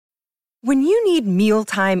When you need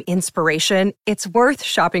mealtime inspiration, it's worth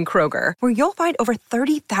shopping Kroger, where you'll find over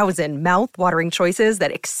 30,000 mouth-watering choices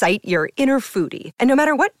that excite your inner foodie. And no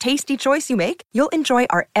matter what tasty choice you make, you'll enjoy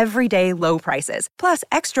our everyday low prices, plus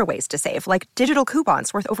extra ways to save, like digital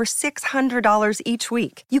coupons worth over $600 each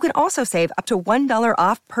week. You can also save up to $1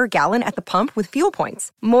 off per gallon at the pump with fuel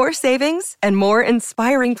points. More savings and more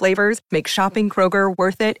inspiring flavors make shopping Kroger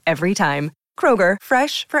worth it every time. Kroger,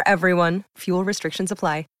 fresh for everyone. Fuel restrictions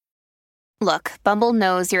apply. Look, Bumble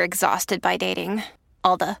knows you're exhausted by dating.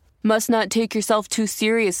 All the, must not take yourself too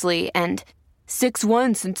seriously, and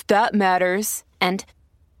 6'1" since that matters, and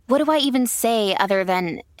what do I even say other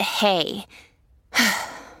than, hey?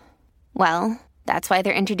 Well, that's why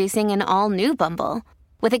they're introducing an all-new Bumble,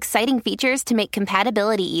 with exciting features to make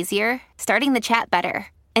compatibility easier, starting the chat better,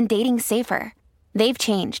 and dating safer. They've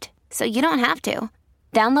changed, so you don't have to.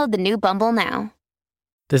 Download the new Bumble now.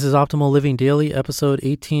 This is Optimal Living Daily, episode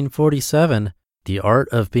 1847, The Art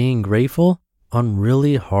of Being Grateful on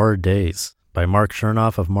Really Hard Days, by Mark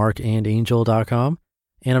Chernoff of markandangel.com.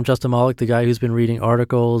 And I'm Justin Malik, the guy who's been reading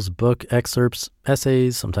articles, book excerpts,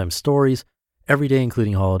 essays, sometimes stories, every day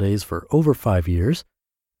including holidays for over 5 years.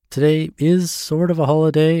 Today is sort of a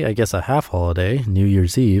holiday, I guess a half holiday, New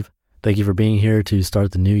Year's Eve. Thank you for being here to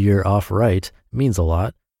start the new year off right. It means a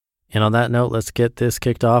lot. And on that note, let's get this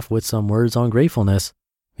kicked off with some words on gratefulness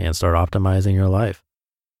and start optimizing your life.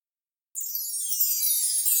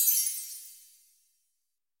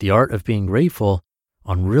 The Art of Being Grateful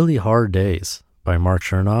on Really Hard Days, by Mark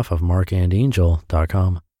Chernoff of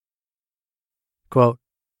markandangel.com. Quote,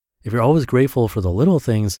 if you're always grateful for the little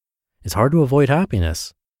things, it's hard to avoid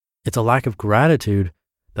happiness. It's a lack of gratitude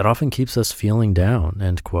that often keeps us feeling down,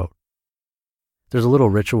 end quote. There's a little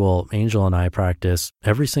ritual Angel and I practice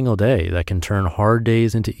every single day that can turn hard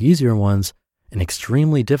days into easier ones and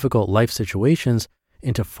extremely difficult life situations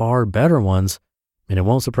into far better ones, and it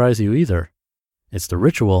won't surprise you either. It's the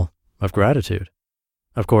ritual of gratitude.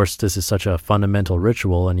 Of course, this is such a fundamental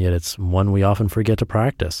ritual, and yet it's one we often forget to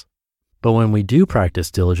practice. But when we do practice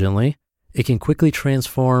diligently, it can quickly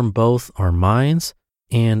transform both our minds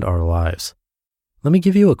and our lives. Let me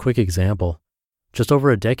give you a quick example. Just over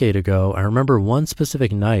a decade ago, I remember one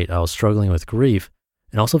specific night I was struggling with grief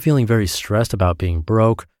and also feeling very stressed about being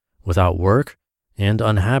broke, without work, and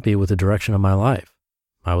unhappy with the direction of my life.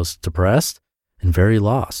 I was depressed and very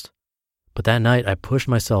lost. But that night, I pushed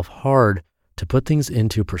myself hard to put things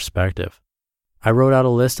into perspective. I wrote out a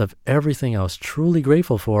list of everything I was truly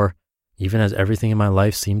grateful for, even as everything in my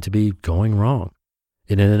life seemed to be going wrong.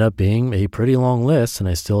 It ended up being a pretty long list, and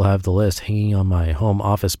I still have the list hanging on my home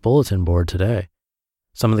office bulletin board today.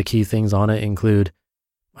 Some of the key things on it include,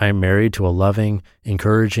 I am married to a loving,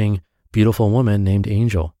 encouraging, beautiful woman named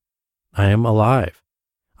Angel. I am alive.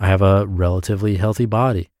 I have a relatively healthy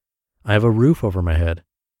body. I have a roof over my head.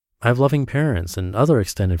 I have loving parents and other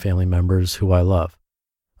extended family members who I love.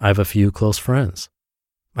 I have a few close friends.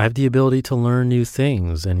 I have the ability to learn new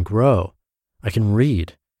things and grow. I can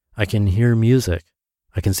read. I can hear music.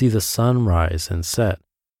 I can see the sun rise and set.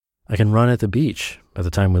 I can run at the beach. By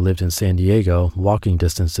the time we lived in San Diego, walking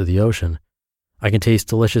distance to the ocean. I can taste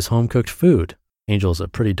delicious home-cooked food. Angel's a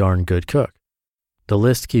pretty darn good cook. The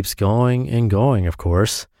list keeps going and going, of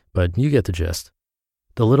course, but you get the gist.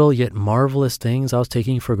 The little yet marvelous things I was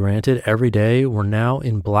taking for granted every day were now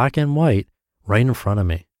in black and white right in front of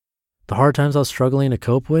me. The hard times I was struggling to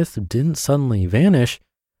cope with didn't suddenly vanish,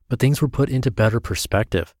 but things were put into better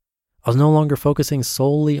perspective. I was no longer focusing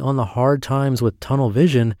solely on the hard times with tunnel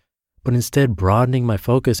vision, but instead broadening my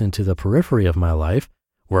focus into the periphery of my life,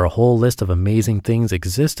 where a whole list of amazing things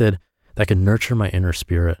existed that could nurture my inner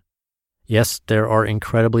spirit. Yes, there are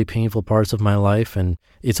incredibly painful parts of my life, and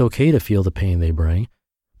it's okay to feel the pain they bring,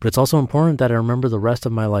 but it's also important that I remember the rest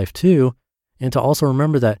of my life too, and to also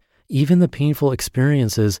remember that even the painful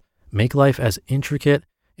experiences make life as intricate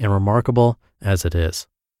and remarkable as it is.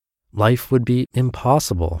 Life would be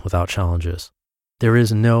impossible without challenges. There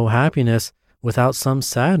is no happiness without some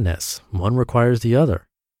sadness. One requires the other.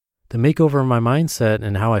 The makeover of my mindset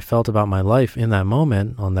and how I felt about my life in that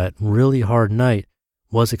moment on that really hard night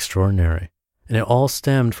was extraordinary, and it all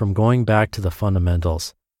stemmed from going back to the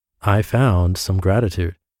fundamentals. I found some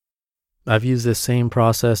gratitude. I've used this same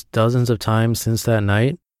process dozens of times since that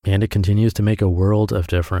night, and it continues to make a world of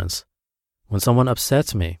difference. When someone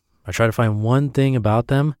upsets me, I try to find one thing about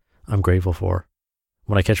them I'm grateful for.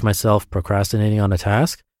 When I catch myself procrastinating on a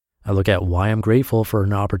task, I look at why I'm grateful for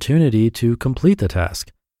an opportunity to complete the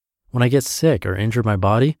task. When I get sick or injure my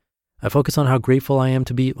body, I focus on how grateful I am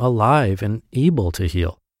to be alive and able to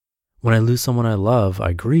heal. When I lose someone I love,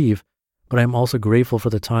 I grieve, but I'm also grateful for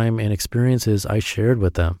the time and experiences I shared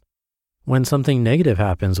with them. When something negative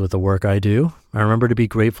happens with the work I do, I remember to be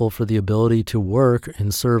grateful for the ability to work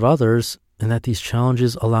and serve others, and that these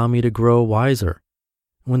challenges allow me to grow wiser.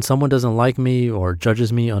 When someone doesn't like me or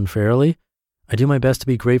judges me unfairly, I do my best to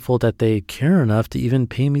be grateful that they care enough to even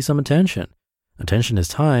pay me some attention. Attention is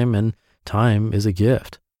time, and time is a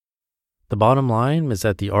gift. The bottom line is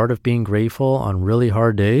that the art of being grateful on really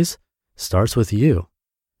hard days starts with you.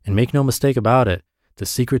 And make no mistake about it, the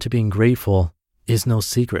secret to being grateful is no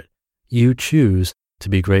secret. You choose to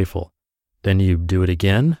be grateful. Then you do it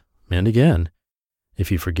again and again.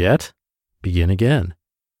 If you forget, begin again.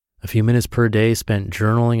 A few minutes per day spent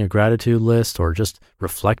journaling a gratitude list or just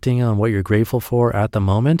reflecting on what you're grateful for at the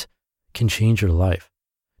moment can change your life.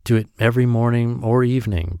 Do it every morning or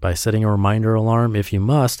evening by setting a reminder alarm if you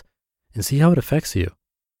must, and see how it affects you.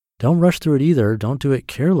 Don't rush through it either. Don't do it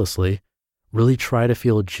carelessly. Really try to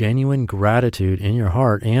feel genuine gratitude in your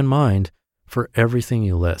heart and mind for everything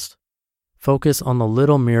you list. Focus on the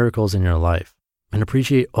little miracles in your life and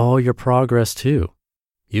appreciate all your progress too.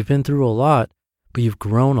 You've been through a lot, but you've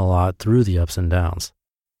grown a lot through the ups and downs.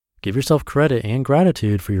 Give yourself credit and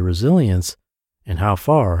gratitude for your resilience and how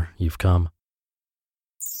far you've come.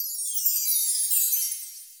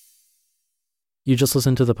 You just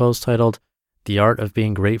listened to the post titled, The Art of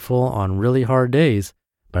Being Grateful on Really Hard Days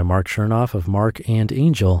by Mark Chernoff of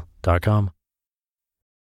markandangel.com.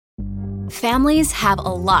 Families have a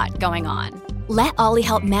lot going on. Let Ollie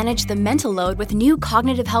help manage the mental load with new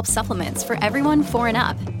cognitive help supplements for everyone 4 and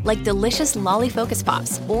up, like delicious Lolly Focus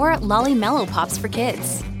Pops or Lolly Mellow Pops for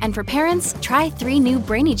kids. And for parents, try 3 new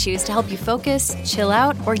Brainy Chews to help you focus, chill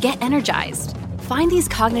out, or get energized. Find these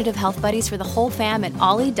cognitive health buddies for the whole fam at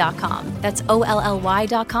ollie.com. That's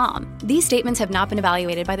OLLY.com. These statements have not been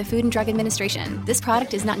evaluated by the Food and Drug Administration. This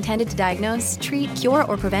product is not intended to diagnose, treat, cure,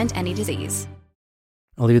 or prevent any disease.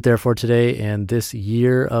 I'll leave it there for today and this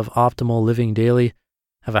year of optimal living daily.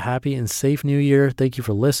 Have a happy and safe new year. Thank you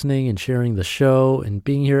for listening and sharing the show and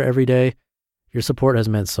being here every day. Your support has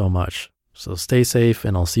meant so much. So stay safe,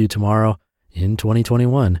 and I'll see you tomorrow in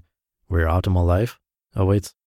 2021, where your optimal life awaits.